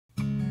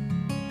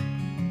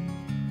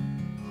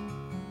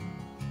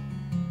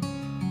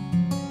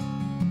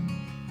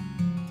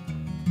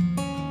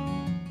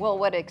Well,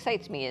 what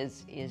excites me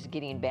is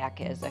getting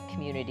back as a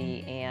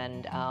community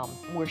and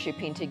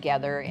worshiping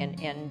together,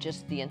 and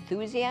just the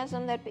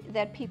enthusiasm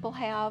that people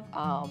have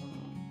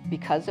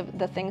because of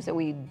the things that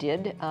we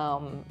did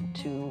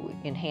to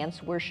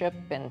enhance worship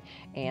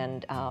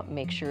and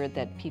make sure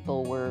that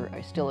people were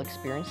still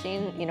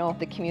experiencing,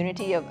 the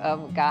community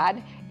of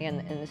God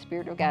and the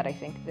Spirit of God. I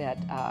think that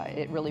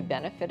it really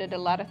benefited a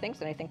lot of things,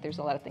 and I think there's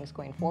a lot of things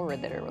going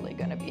forward that are really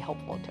going to be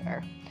helpful to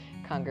our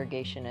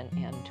congregation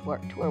and to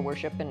our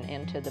worship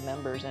and to the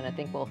members, and I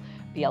think we'll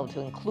be able to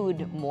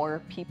include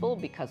more people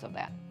because of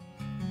that.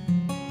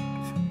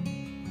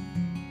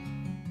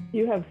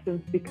 You have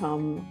since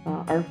become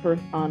our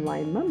first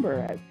online member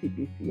at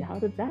CPC. How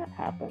did that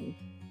happen?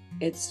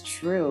 It's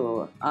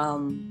true.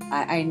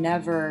 I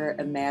never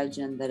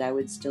imagined that I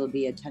would still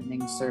be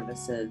attending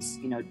services,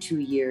 2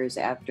 years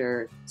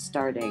after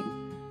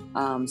starting.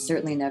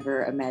 Certainly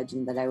never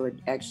imagined that I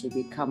would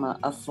actually become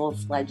a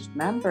full-fledged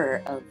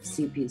member of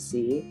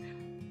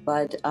CPC,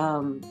 but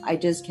I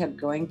just kept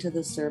going to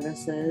the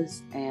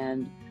services,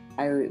 and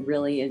I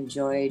really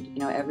enjoyed,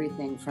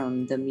 everything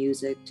from the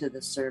music to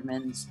the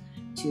sermons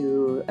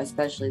to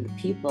especially the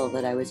people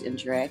that I was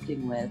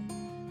interacting with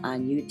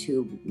on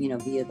YouTube,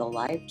 via the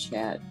live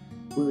chat.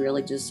 We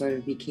really just sort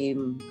of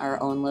became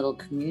our own little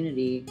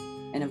community.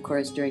 And of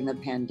course, during the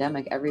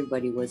pandemic,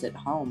 everybody was at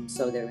home,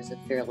 so there was a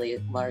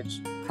fairly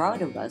large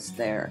crowd of us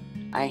there.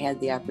 I had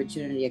the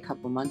opportunity a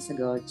couple months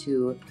ago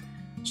to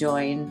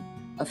join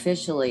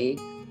officially,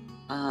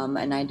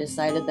 and I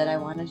decided that I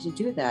wanted to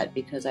do that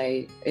because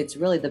it's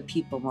really the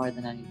people more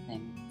than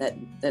anything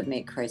that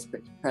make Christ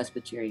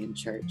Presbyterian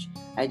Church.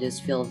 I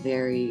just feel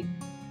very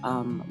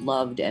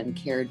loved and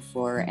cared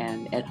for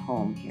and at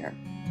home here.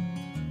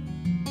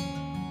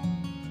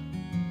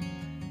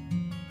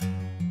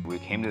 We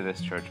came to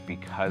this church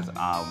because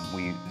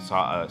we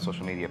saw a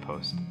social media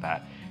post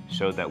that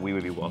showed that we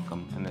would be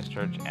welcome in this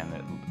church, and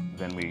that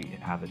then we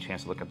have the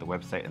chance to look at the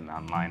website and the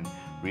online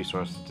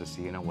resources to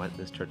see, what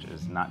this church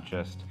is not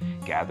just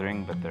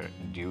gathering, but they're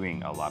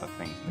doing a lot of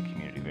things in the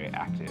community, very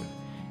active.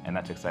 And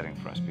that's exciting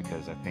for us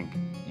because I think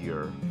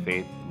your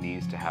faith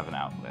needs to have an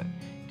outlet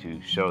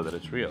to show that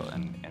it's real,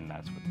 and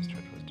that's what this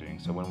church was doing.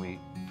 So when we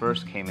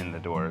first came in the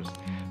doors,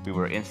 we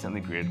were instantly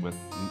greeted with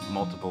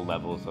multiple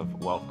levels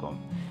of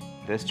welcome.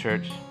 This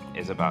church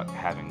is about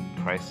having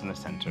Christ in the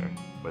center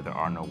where there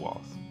are no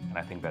walls, and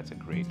I think that's a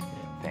great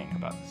thing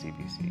about the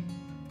CPC.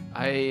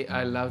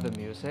 I love the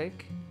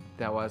music.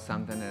 That was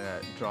something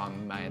that drew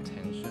my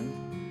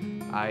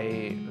attention.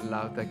 I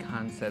love the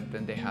concept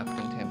that they have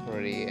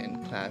contemporary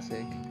and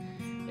classic,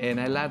 and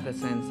I love the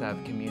sense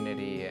of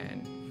community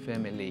and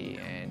family,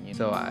 and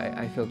so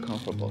I feel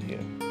comfortable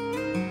here.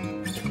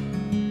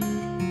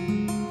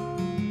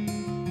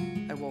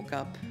 I woke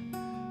up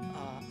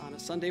on a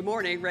Sunday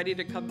morning ready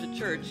to come to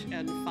church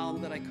and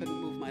found that I couldn't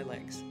move my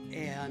legs.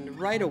 And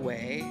right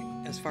away,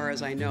 as far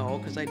as I know,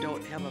 because I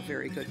don't have a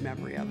very good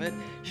memory of it,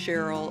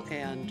 Cheryl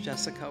and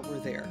Jessica were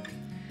there.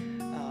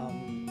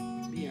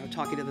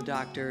 Talking to the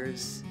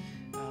doctors,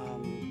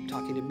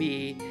 talking to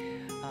me.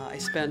 I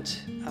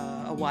spent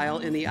a while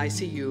in the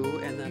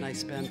ICU, and then I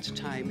spent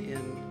time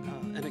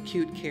in an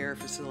acute care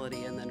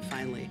facility, and then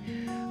finally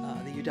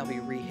the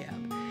UW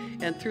rehab.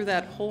 And through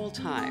that whole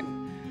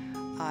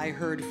time, I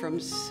heard from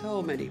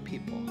so many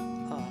people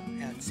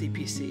at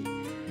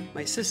CPC.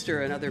 My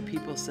sister and other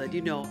people said,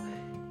 you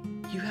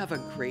have a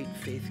great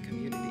faith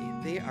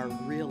community. They are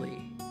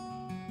really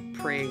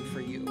praying for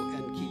you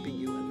and keeping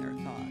you in their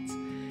thoughts.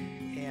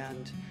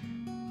 And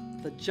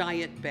the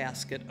giant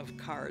basket of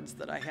cards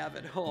that I have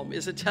at home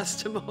is a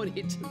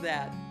testimony to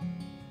that.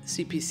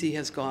 CPC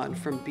has gone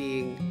from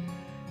being,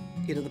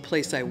 the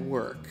place I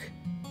work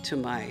to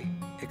my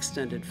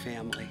extended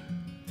family.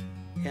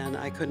 And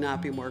I could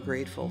not be more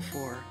grateful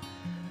for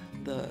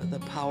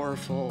the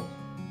powerful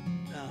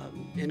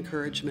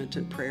encouragement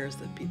and prayers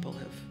that people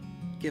have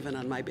given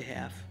on my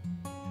behalf.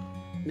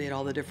 Made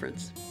all the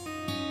difference.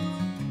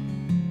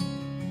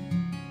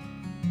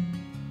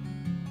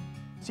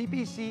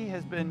 CPC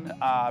has been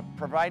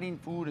providing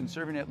food and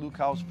serving at Luke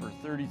House for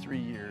 33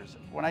 years.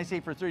 When I say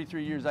for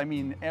 33 years, I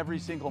mean every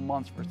single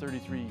month for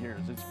 33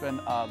 years. It's been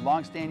a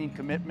long-standing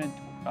commitment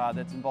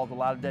that's involved a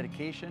lot of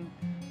dedication.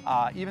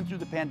 Even through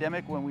the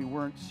pandemic, when we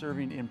weren't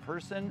serving in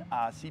person,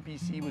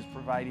 CPC was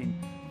providing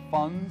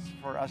funds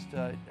for us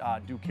to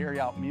do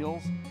carry-out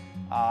meals.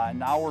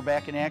 Now we're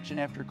back in action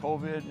after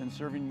COVID and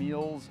serving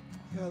meals.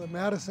 Yeah, the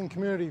Madison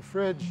Community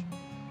Fridge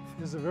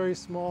is a very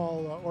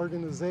small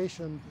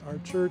organization. Our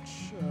church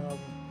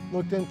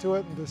looked into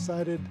it and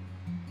decided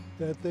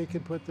that they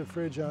could put the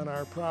fridge on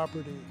our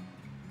property.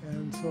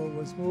 And so it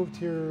was moved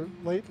here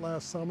late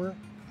last summer.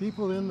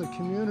 People in the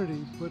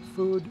community put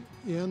food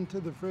into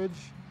the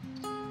fridge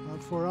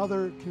for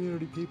other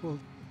community people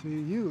to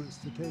use,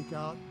 to take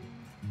out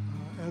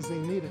as they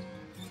need it.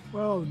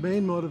 Well, the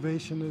main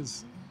motivation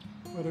is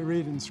what I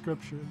read in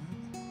Scripture.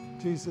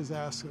 Jesus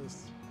asks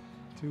us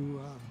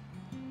to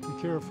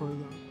care for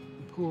the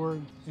poor,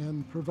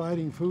 and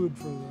providing food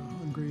for the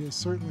hungry is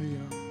certainly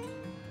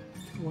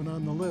one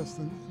on the list.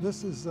 And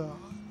this is a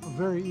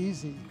very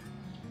easy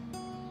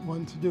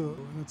one to do.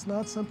 And it's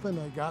not something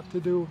I got to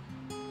do,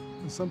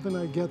 it's something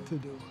I get to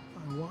do.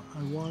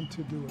 I want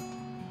to do it.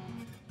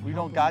 We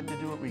don't got to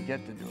do it, we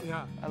get to do it.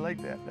 Yeah. I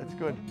like that. That's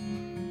good.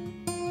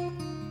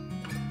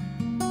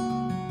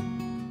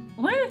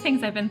 One of the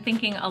things I've been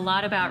thinking a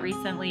lot about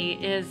recently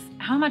is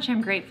how much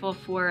I'm grateful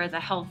for the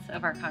health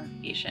of our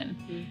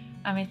congregation.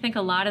 I think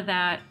a lot of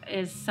that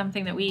is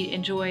something that we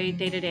enjoy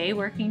day to day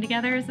working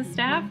together as a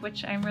staff,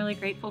 which I'm really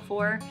grateful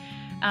for.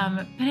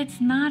 But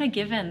it's not a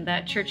given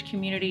that church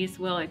communities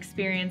will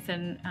experience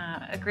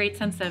a great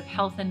sense of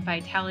health and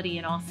vitality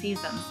in all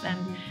seasons.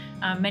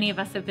 And many of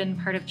us have been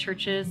part of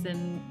churches,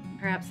 and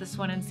perhaps this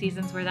one in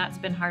seasons where that's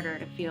been harder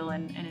to feel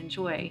and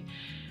enjoy.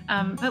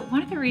 But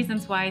one of the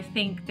reasons why I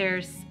think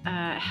there's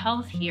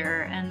health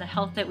here and the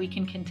health that we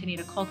can continue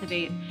to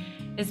cultivate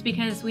is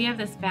because we have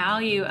this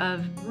value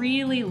of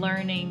really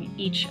learning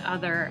each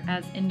other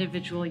as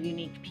individual,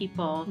 unique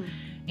people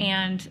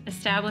and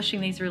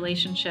establishing these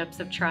relationships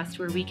of trust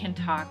where we can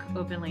talk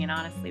openly and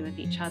honestly with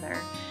each other.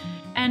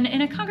 And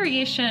in a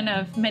congregation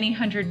of many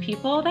hundred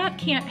people, that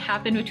can't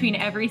happen between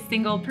every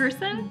single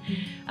person.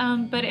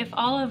 But if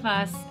all of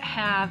us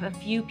have a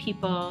few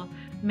people,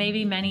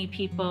 maybe many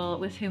people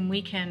with whom we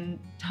can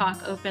talk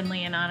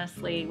openly and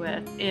honestly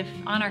with, if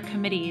on our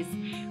committees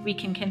we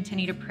can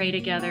continue to pray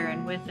together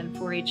and with and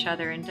for each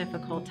other in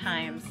difficult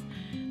times,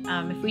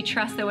 if we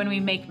trust that when we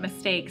make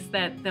mistakes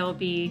that there'll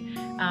be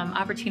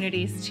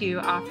opportunities to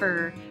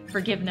offer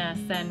forgiveness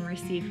and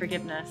receive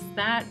forgiveness,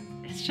 that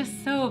is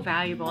just so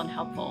valuable and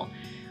helpful.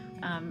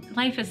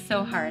 Life is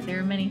so hard. There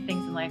are many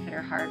things in life that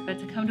are hard, but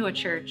to come to a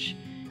church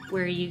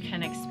where you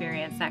can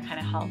experience that kind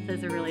of health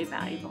is a really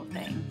valuable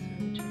thing.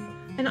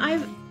 And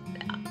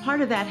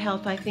part of that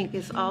health, I think,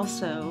 is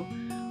also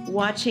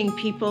watching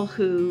people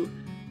who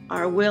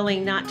are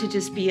willing not to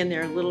just be in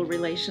their little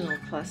relational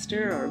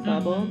cluster or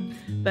bubble,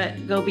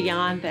 but go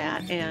beyond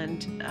that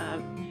and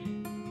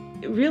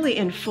really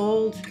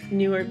enfold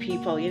newer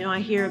people. You know, I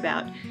hear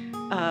about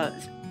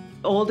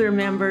older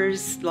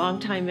members,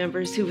 longtime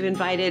members who've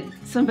invited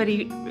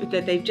somebody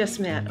that they've just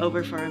met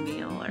over for a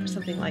meal or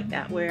something like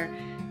that, where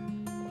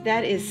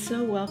that is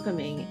so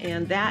welcoming,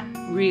 and that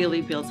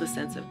really builds a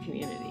sense of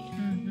community.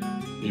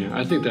 Yeah,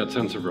 I think that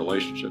sense of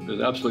relationship is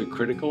absolutely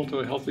critical to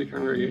a healthy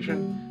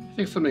congregation. I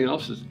think something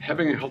else is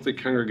having a healthy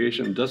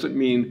congregation doesn't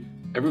mean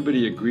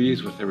everybody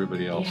agrees with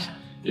everybody else,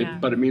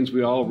 but it means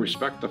we all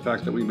respect the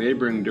fact that we may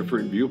bring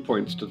different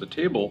viewpoints to the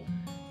table,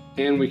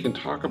 and we can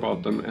talk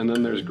about them, and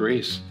then there's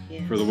grace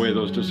for the way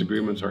those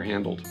disagreements are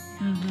handled.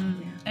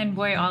 And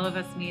boy, all of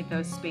us need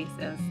those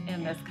spaces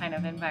in this kind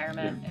of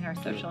environment in our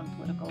social and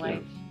political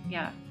life.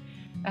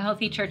 A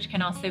healthy church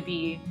can also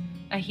be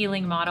a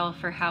healing model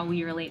for how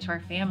we relate to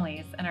our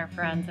families and our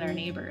friends and our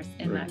neighbors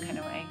in that kind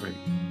of way.